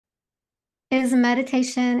Is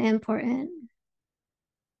meditation important?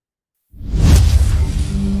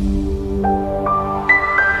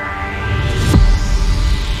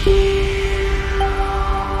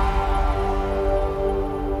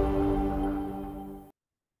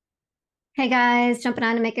 Hey guys, jumping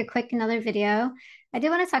on to make a quick another video. I do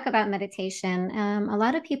want to talk about meditation. A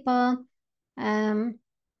lot of people um,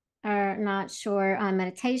 are not sure on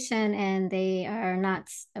meditation and they are not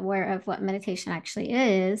aware of what meditation actually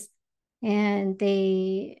is. And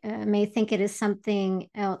they may think it is something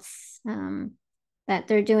else that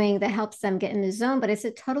they're doing that helps them get in the zone, but it's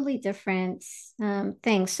a totally different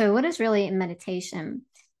thing. So, what is really meditation?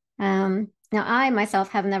 Now, I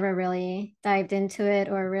myself have never really dived into it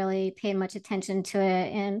or really paid much attention to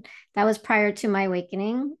it. And that was prior to my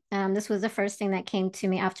awakening. This was the first thing that came to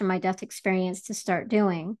me after my death experience to start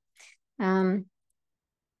doing. Um,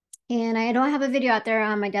 and I don't have a video out there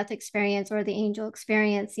on my death experience or the angel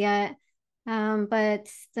experience yet. But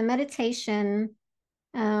the meditation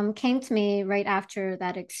came to me right after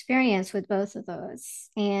that experience with both of those.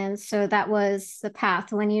 And so that was the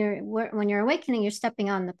path. When you're awakening, you're stepping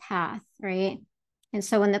on the path, right? And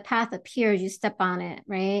so when the path appears, you step on it,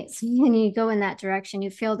 right? So when you go in that direction, you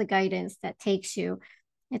feel the guidance that takes you.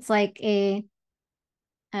 It's like a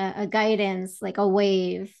guidance, like a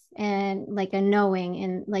wave and like a knowing,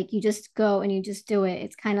 and like you just go and you just do it.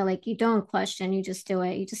 It's kind of like you don't question, you just do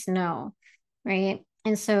it, you just know, right?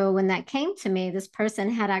 And so when that came to me, this person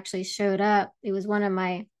had actually showed up. It was one of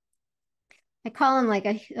my, I call him like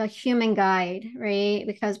a human guide, right?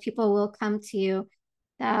 Because people will come to you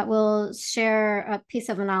that will share a piece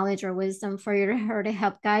of knowledge or wisdom for you to her to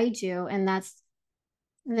help guide you. And that's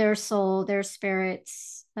their soul, their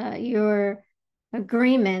spirits, your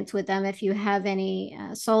agreement with them. If you have any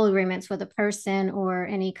soul agreements with a person or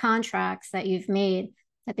any contracts that you've made,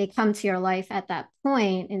 that they come to your life at that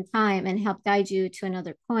point in time and help guide you to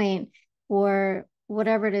another point, or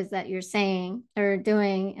whatever it is that you're saying or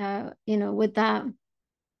doing, with that,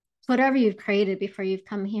 whatever you've created before you've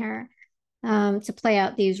come here to play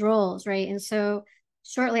out these roles, right? And so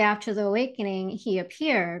shortly after the awakening, he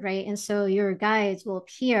appeared, right? And so your guides will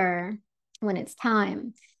appear when it's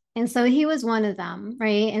time. And so he was one of them,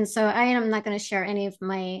 right? And so I am not going to share any of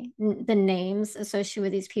the names associated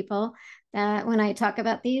with these people that when I talk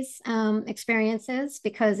about these experiences,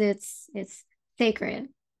 because it's sacred,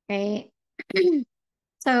 right?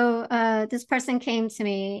 So this person came to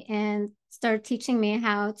me and started teaching me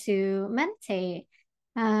how to meditate.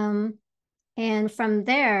 Um, and from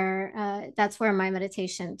there, that's where my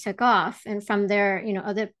meditation took off. And from there,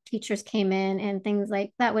 other teachers came in and things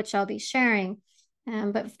like that, which I'll be sharing.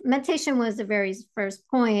 But meditation was the very first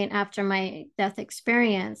point after my death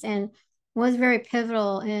experience and was very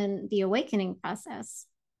pivotal in the awakening process.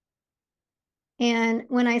 And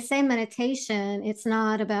when I say meditation, it's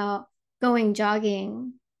not about going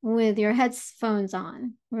jogging with your headphones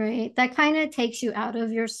on, right? That kind of takes you out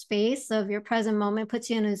of your space of your present moment, puts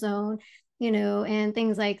you in a zone, and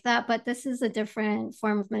things like that. But this is a different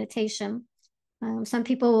form of meditation. Some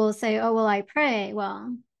people will say, oh, well, I pray.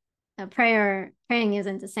 Well, praying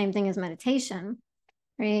isn't the same thing as meditation,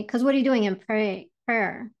 right? Because what are you doing in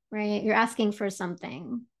prayer, right? You're asking for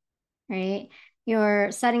something, right?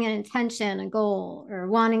 You're setting an intention, a goal, or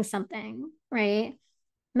wanting something, right?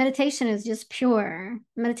 Meditation is just pure.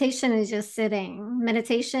 Meditation is just sitting.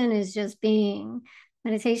 Meditation is just being.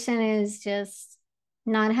 Meditation is just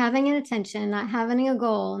not having an intention, not having a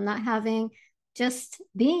goal, not having just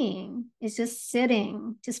being. It's just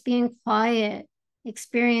sitting, just being quiet,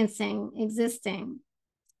 experiencing, existing,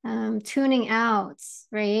 tuning out,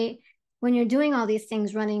 right? When you're doing all these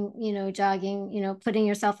things, running, jogging, putting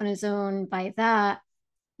yourself in a zone by that,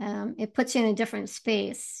 it puts you in a different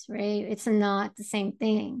space, right? It's not the same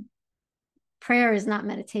thing. Prayer is not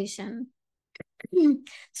meditation.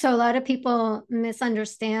 So a lot of people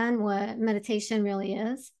misunderstand what meditation really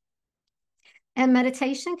is. And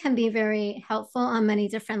meditation can be very helpful on many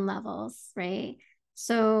different levels, right?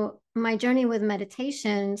 So my journey with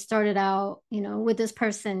meditation started out, with this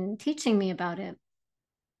person teaching me about it.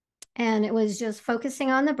 And it was just focusing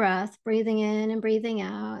on the breath, breathing in and breathing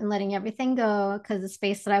out and letting everything go, because the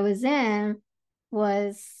space that I was in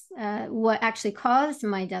was what actually caused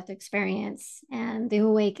my death experience and the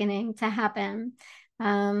awakening to happen.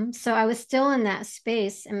 So I was still in that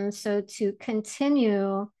space. And so to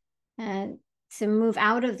continue to move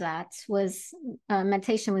out of that was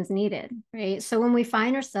meditation was needed, right? So when we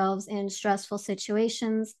find ourselves in stressful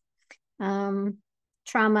situations,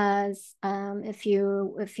 traumas, if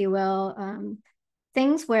you will,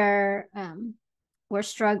 things where we're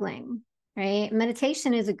struggling, right?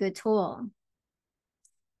 Meditation is a good tool.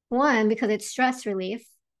 One, because it's stress relief.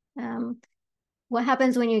 What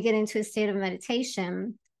happens when you get into a state of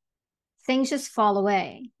meditation? Things just fall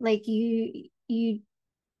away. Like you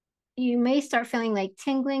may start feeling like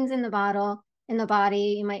tinglings in the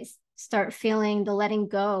body. You might start feeling the letting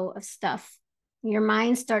go of stuff. Your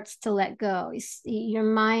mind starts to let go. Your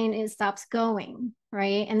mind stops going,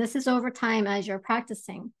 right? And this is over time as you're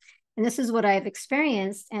practicing. And this is what I've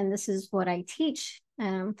experienced, and this is what I teach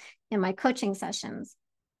in my coaching sessions.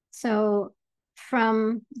 So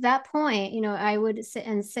from that point, I would sit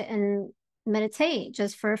and meditate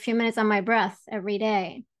just for a few minutes on my breath every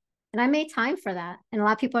day. And I made time for that. And a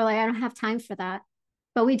lot of people are like, I don't have time for that.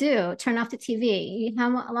 But we do. Turn off the TV. How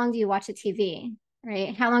long do you watch the TV?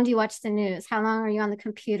 Right? How long do you watch the news? How long are you on the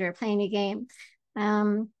computer playing a game?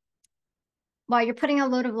 While you're putting a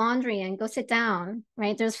load of laundry in, go sit down,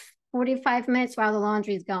 right? There's 45 minutes while the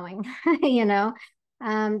laundry is going,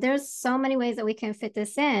 there's so many ways that we can fit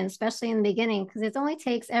this in, especially in the beginning, because it only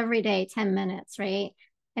takes every day 10 minutes, right?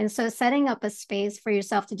 And so setting up a space for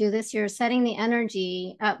yourself to do this, you're setting the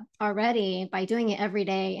energy up already by doing it every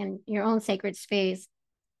day in your own sacred space.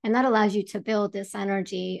 And that allows you to build this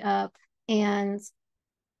energy up. And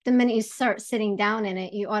the minute you start sitting down in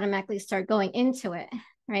it, you automatically start going into it,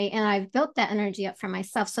 right? And I've built that energy up for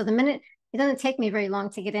myself. So the minute, it doesn't take me very long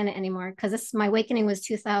to get in it anymore, because my awakening was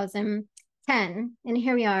 2010, and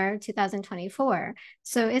here we are, 2024.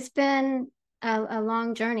 So it's been a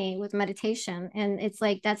long journey with meditation, and it's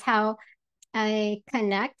like that's how I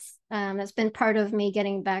connect. That's been part of me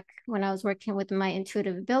getting back when I was working with my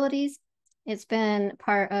intuitive abilities. It's been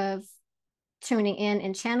part of tuning in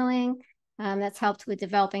and channeling. That's helped with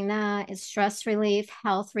developing that. It's stress relief,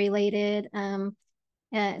 health related.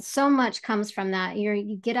 So much comes from that.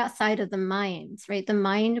 You get outside of the mind, right? The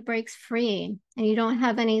mind breaks free and you don't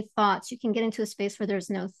have any thoughts. You can get into a space where there's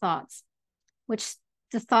no thoughts, which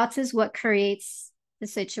the thoughts is what creates the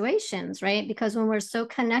situations, right? Because when we're so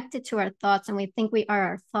connected to our thoughts and we think we are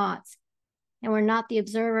our thoughts and we're not the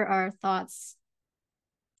observer of our thoughts,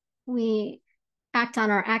 we act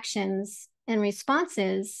on our actions and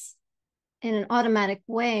responses in an automatic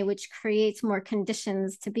way, which creates more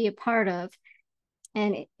conditions to be a part of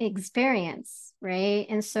and experience, right?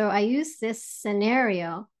 And so I use this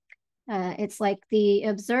scenario. It's like the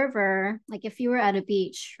observer, like if you were at a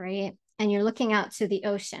beach, right? And you're looking out to the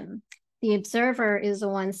ocean. The observer is the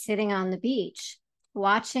one sitting on the beach,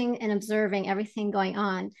 watching and observing everything going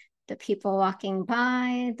on. The people walking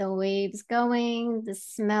by, the waves going, the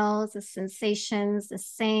smells, the sensations, the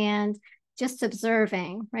sand, just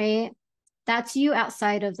observing, right? That's you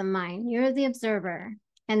outside of the mind. You're the observer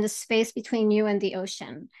and the space between you and the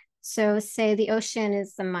ocean. So say the ocean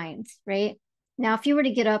is the mind, right? Now, if you were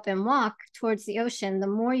to get up and walk towards the ocean, the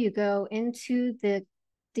more you go into the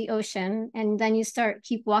ocean and then you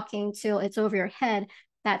keep walking till it's over your head,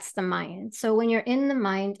 that's the mind. So when you're in the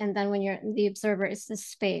mind and then when you're the observer, it's the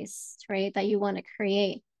space, right, that you want to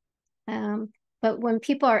create. But when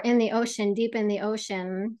people are in the ocean, deep in the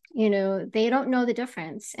ocean, they don't know the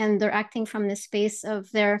difference and they're acting from the space of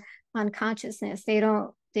their unconsciousness. They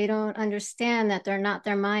don't understand that they're not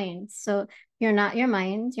their mind. So you're not your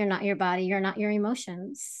mind, you're not your body, you're not your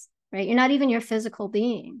emotions, right? You're not even your physical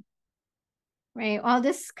being, right? All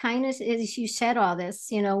this kindness is you shed all this,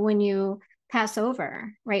 when you pass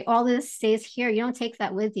over, right? All this stays here. You don't take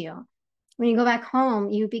that with you. When you go back home,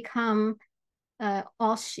 you become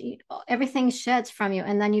everything sheds from you,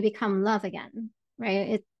 and then you become love again,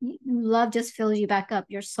 right? Love just fills you back up,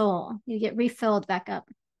 your soul. You get refilled back up,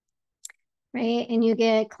 right? And you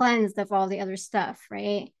get cleansed of all the other stuff,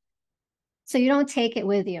 right? So you don't take it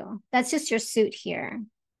with you. That's just your suit here.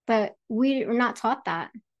 But we're not taught that,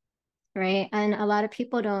 right? And a lot of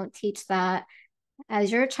people don't teach that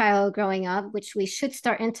as your child growing up, which we should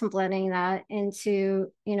start implementing that into,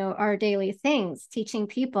 our daily things, teaching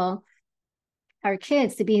people, our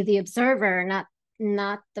kids, to be the observer, not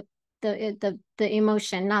the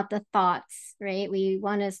emotion, not the thoughts, right? We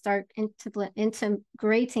want to start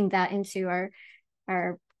integrating that into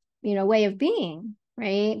our way of being,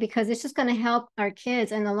 right? Because it's just going to help our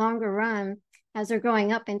kids in the longer run as they're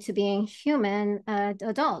growing up into being human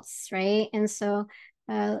adults, right? And so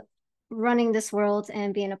running this world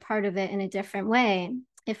and being a part of it in a different way,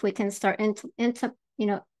 if we can start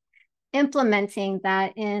implementing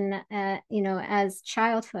that in as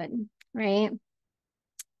childhood, right?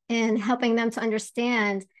 And helping them to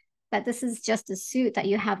understand that this is just a suit that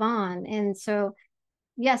you have on. And so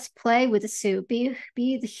yes, play with the suit, be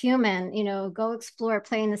the human, go explore,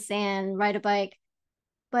 play in the sand, ride a bike,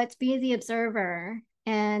 but be the observer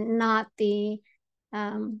and not the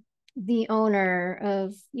owner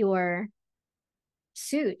of your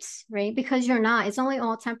suit, right? Because you're not, it's only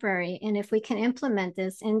all temporary. And if we can implement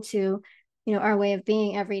this into, our way of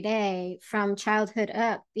being every day from childhood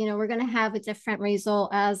up, we're going to have a different result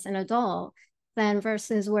as an adult than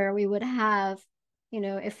versus where we would have,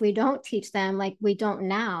 if we don't teach them like we don't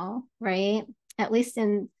now, right? At least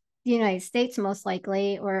in the United States, most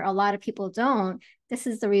likely, or a lot of people don't. This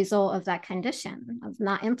is the result of that condition of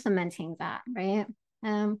not implementing that, right?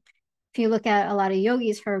 If you look at a lot of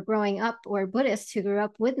yogis who are growing up, or Buddhists who grew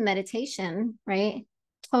up with meditation, right?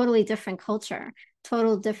 Totally different culture,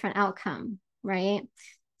 total different outcome, right?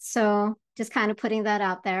 So just kind of putting that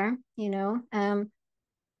out there,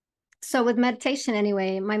 so with meditation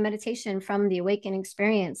anyway, my meditation from the awakening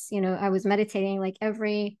experience, I was meditating like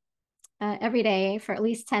every day for at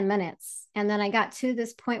least 10 minutes. And then I got to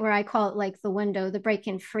this point where I call it like the window, the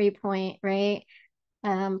break-in free point, right?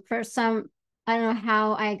 For some, I don't know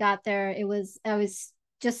how I got there. I was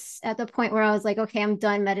just at the point where I was like, okay, I'm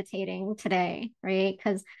done meditating today, right?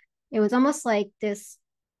 Because it was almost like this,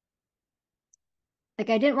 like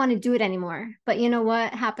I didn't want to do it anymore. But you know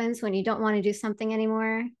what happens when you don't want to do something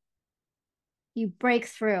anymore? You break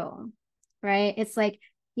through, right? It's like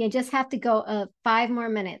you just have to go 5 more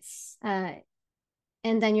minutes, and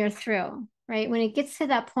then you're through, right? When it gets to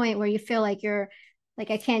that point where you feel like you're like,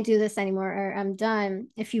 I can't do this anymore, or I'm done.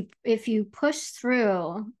 If you push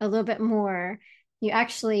through a little bit more, you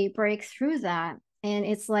actually break through that. And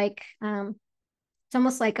it's like, it's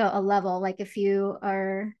almost like a level. Like if you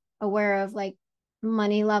are aware of like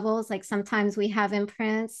money levels, like sometimes we have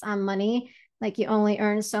imprints on money, like you only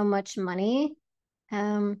earn so much money.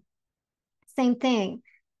 Same thing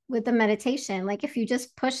with the meditation. Like if you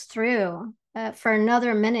just push through for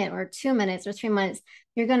another minute or 2 minutes or 3 minutes,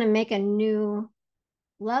 you're going to make a new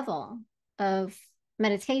level of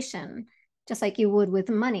meditation, just like you would with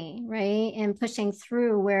money, right? And pushing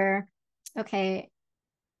through where, okay,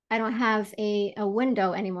 I don't have a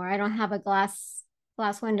window anymore. I don't have a glass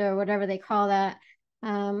window or whatever they call that.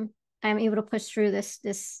 I'm able to push through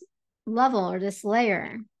this level or this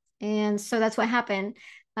layer. And so that's what happened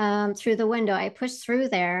through the window. I pushed through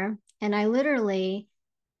there, and I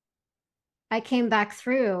came back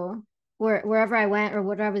through wherever I went or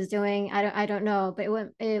whatever I was doing. I don't know, but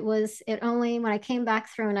it only when I came back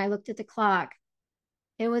through and I looked at the clock,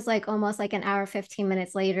 it was like almost like an hour, 15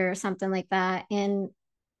 minutes later or something like that. And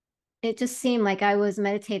it just seemed like I was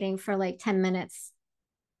meditating for like 10 minutes.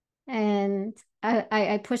 And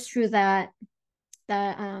I pushed through that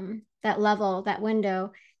level, that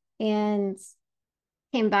window, and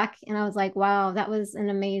came back, and I was like, wow, that was an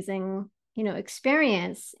amazing,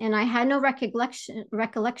 experience. And I had no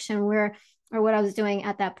recollection where or what I was doing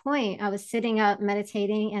at that point. I was sitting up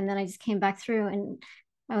meditating, and then I just came back through, and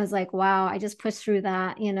I was like, wow, I just pushed through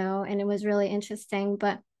that, and it was really interesting.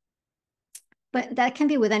 But that can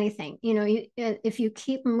be with anything, if you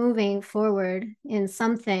keep moving forward in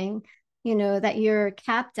something, that you're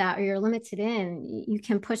capped at or you're limited in, you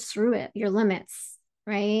can push through it, your limits,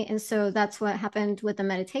 right? And so that's what happened with the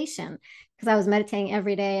meditation, because I was meditating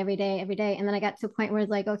every day, every day, every day. And then I got to a point where it's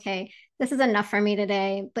like, okay, this is enough for me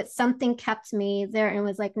today. But something kept me there and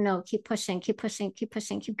was like, no, keep pushing, keep pushing, keep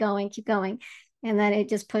pushing, keep going, keep going. And then it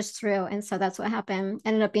just pushed through. And so that's what happened.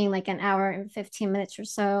 Ended up being like an hour and 15 minutes or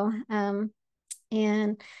so.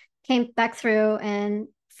 And came back through. And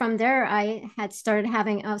from there, I had started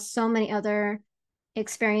having so many other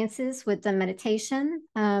experiences with the meditation.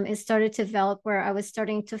 It started to develop where I was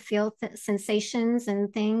starting to feel sensations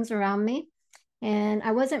and things around me. And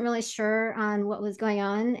I wasn't really sure on what was going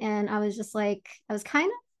on. And I was just like, I was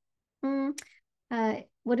kind of,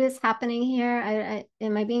 what is happening here?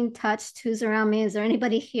 Am I being touched? Who's around me? Is there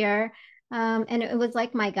anybody here? And it was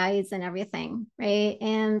like my guides and everything, right?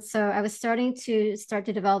 And so I was starting to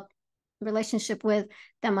develop relationship with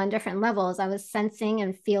them on different levels. I was sensing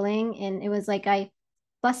and feeling, and it was like I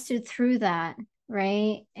busted through that,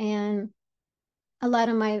 right? And a lot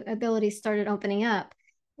of my abilities started opening up,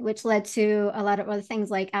 which led to a lot of other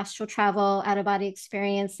things like astral travel, out of body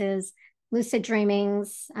experiences, lucid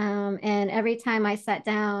dreamings. And every time I sat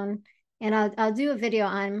down, and I'll do a video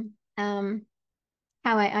on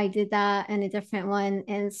how I did that and a different one.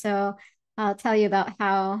 And so I'll tell you about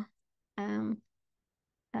um,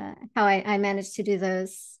 how I managed to do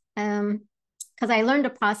those. Because I learned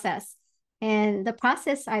a process. And the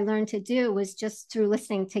process I learned to do was just through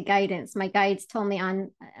listening to guidance. My guides taught me on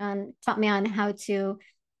how to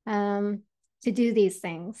do these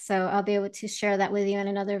things. So I'll be able to share that with you in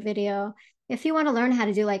another video. If you want to learn how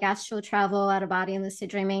to do like astral travel, out of body and lucid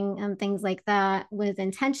dreaming and things like that with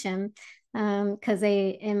intention, because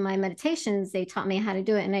in my meditations, they taught me how to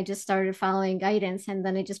do it. And I just started following guidance. And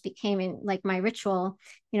then it just became like my ritual,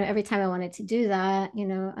 every time I wanted to do that,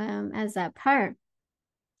 as that part.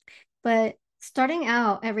 But starting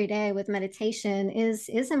out every day with meditation is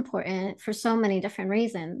important for so many different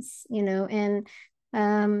reasons, and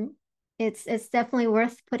it's definitely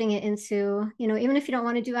worth putting it into, even if you don't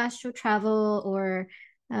want to do astral travel or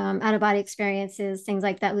out of body experiences, things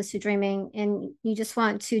like that, lucid dreaming, and you just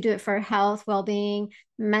want to do it for health, well-being,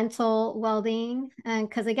 mental well-being. And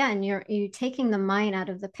because again, you're taking the mind out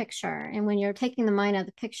of the picture. And when you're taking the mind out of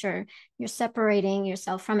the picture, you're separating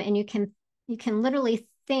yourself from it, and you can literally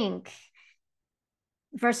think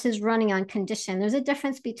versus running on condition. There's a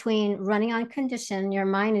difference between running on condition, your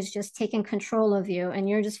mind is just taking control of you and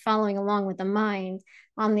you're just following along with the mind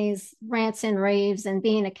on these rants and raves and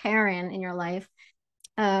being a Karen in your life,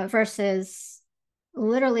 versus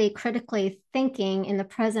literally critically thinking in the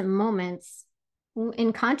present moments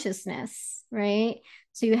in consciousness, right?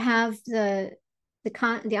 So you have the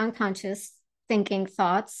unconscious thinking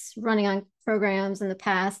thoughts running on programs in the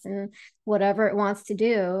past and whatever it wants to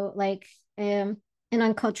do, like an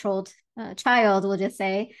uncontrolled child, we'll just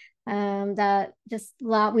say, that just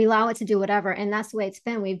we allow it to do whatever. And that's the way it's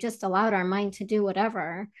been. We've just allowed our mind to do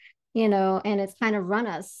whatever, and it's kind of run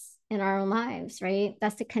us in our own lives, right?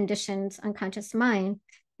 That's the conditioned unconscious mind.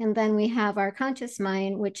 And then we have our conscious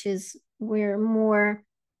mind, which is we're more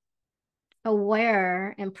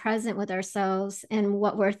aware and present with ourselves and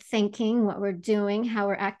what we're thinking, what we're doing, how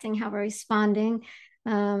we're acting, how we're responding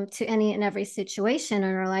to any and every situation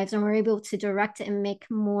in our lives. And we're able to direct it and make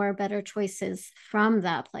more better choices from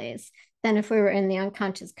that place than if we were in the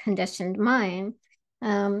unconscious conditioned mind.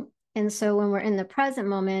 And so when we're in the present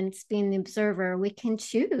moment, being the observer, we can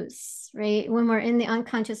choose, right? When we're in the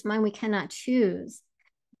unconscious mind, we cannot choose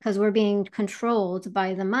because we're being controlled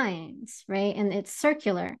by the minds, right? And it's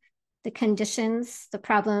circular. The conditions, the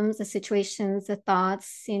problems, the situations, the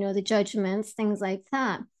thoughts, the judgments, things like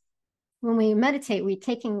that. When we meditate, we're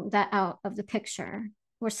taking that out of the picture.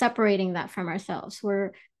 We're separating that from ourselves.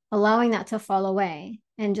 We're allowing that to fall away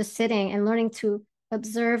and just sitting and learning to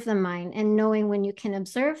observe the mind, and knowing when you can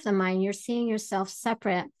observe the mind, you're seeing yourself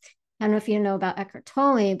separate. I don't know if you know about Eckhart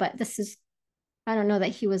Tolle, but I don't know that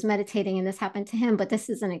he was meditating and this happened to him, but this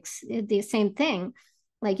is the same thing.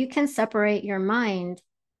 Like you can separate your mind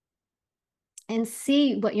and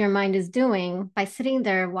see what your mind is doing by sitting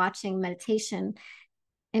there watching meditation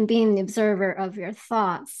and being the observer of your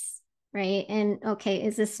thoughts, right? And okay,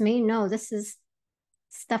 is this me? No, this is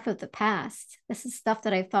stuff of the past. This is stuff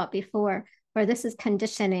that I've thought before, or this is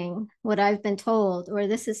conditioning, what I've been told, or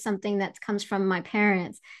this is something that comes from my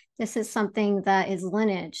parents. This is something that is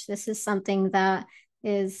lineage. This is something that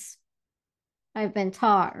is I've been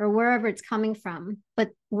taught, or wherever it's coming from. But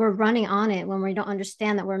we're running on it when we don't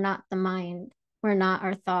understand that we're not the mind, we're not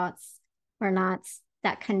our thoughts, we're not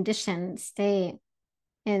that conditioned state.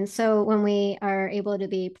 And so when we are able to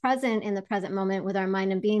be present in the present moment with our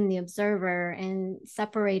mind and being the observer and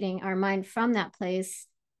separating our mind from that place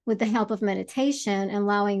with the help of meditation and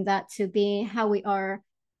allowing that to be how we are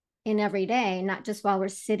in every day, not just while we're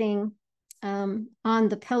sitting on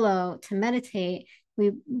the pillow to meditate,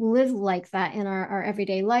 we live like that in our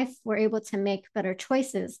everyday life, we're able to make better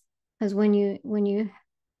choices. Because when you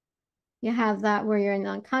have that where you're in the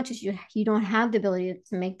unconscious, you don't have the ability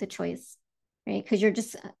to make the choice, right? Because you're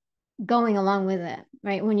just going along with it,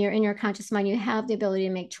 right? When you're in your conscious mind, you have the ability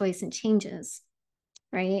to make choice and changes,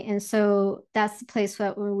 right? And so that's the place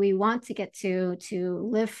where we want to get to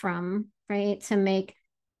live from, right? To make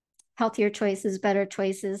healthier choices, better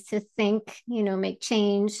choices, to think, make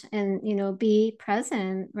change and, be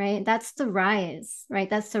present, right? That's the rise, right?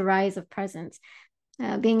 That's the rise of presence,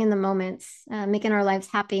 being in the moment, making our lives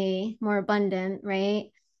happy, more abundant, right?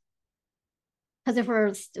 Because if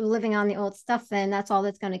we're living on the old stuff, then that's all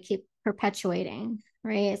that's going to keep perpetuating,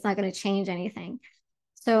 right? It's not going to change anything.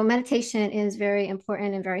 So meditation is very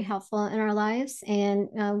important and very helpful in our lives. And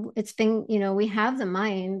it's been, we have the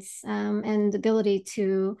minds and the ability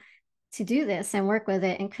to do this and work with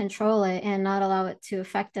it and control it and not allow it to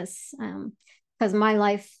affect us. Because my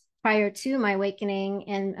life prior to my awakening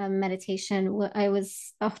and meditation, I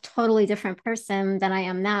was a totally different person than I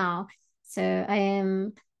am now. So I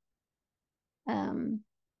am, I'm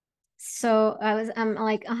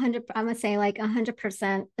like 100, I'm gonna say like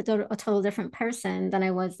 100% a total different person than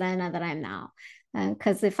I was then and that I am now.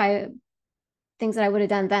 Because if things that I would have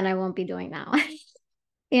done then, I won't be doing now.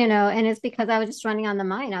 And it's because I was just running on the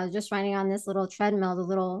mind. I was just running on this little treadmill, the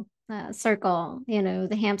little circle,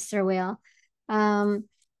 the hamster wheel.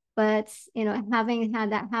 But, having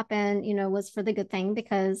had that happen, was for the good thing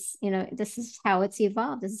because, this is how it's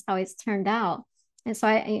evolved. This is how it's turned out. And so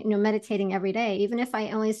meditating every day, even if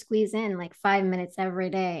I only squeeze in like 5 minutes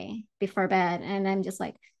every day before bed, and I'm just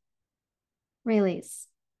like, release,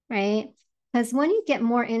 right? Because when you get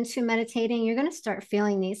more into meditating, you're going to start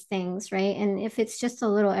feeling these things, right? And if it's just a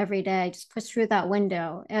little every day, just push through that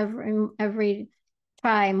window every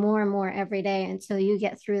try more and more every day until you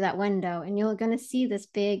get through that window, and you're going to see this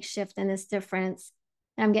big shift and this difference.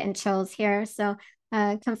 I'm getting chills here. So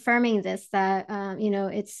confirming this, that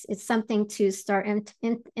it's something to start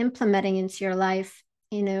implementing into your life,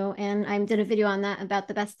 and I did a video on that about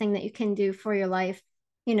the best thing that you can do for your life,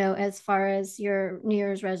 as far as your New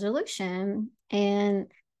Year's resolution,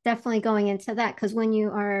 and definitely going into that, because when you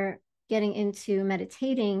are getting into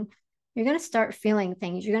meditating, you're going to start feeling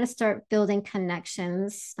things. You're going to start building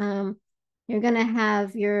connections. You're going to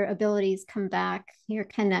have your abilities come back, your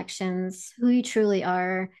connections, who you truly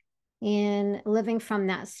are, and living from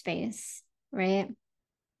that space, right?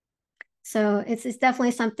 So it's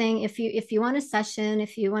definitely something. If you want a session,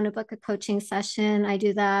 if you want to book a coaching session, I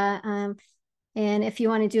do that. And if you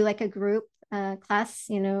want to do like a group class,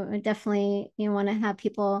 definitely you want to have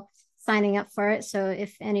people signing up for it. So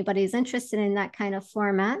if anybody's interested in that kind of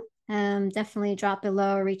format, definitely drop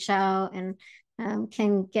below, reach out, and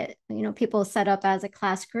can get people set up as a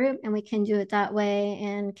class group, and we can do it that way,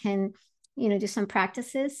 and can do some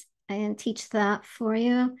practices and teach that for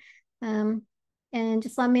you. And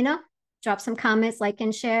just let me know. Drop some comments, like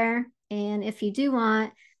and share. And if you do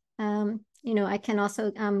want, I can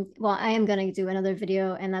also, well, I am going to do another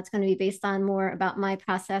video, and that's going to be based on more about my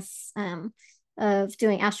process of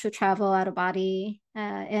doing astral travel, out of body,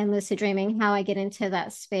 and lucid dreaming, how I get into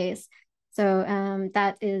that space. So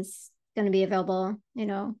that is going to be available,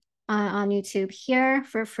 on YouTube here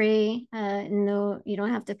for free. No, you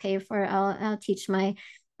don't have to pay for it. I'll teach my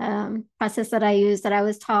process that I use, that I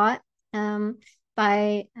was taught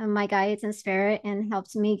by my guides and spirit, and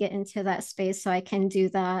helped me get into that space so I can do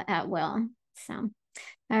that at will. So,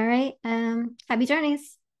 all right. Happy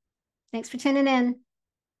journeys. Thanks for tuning in.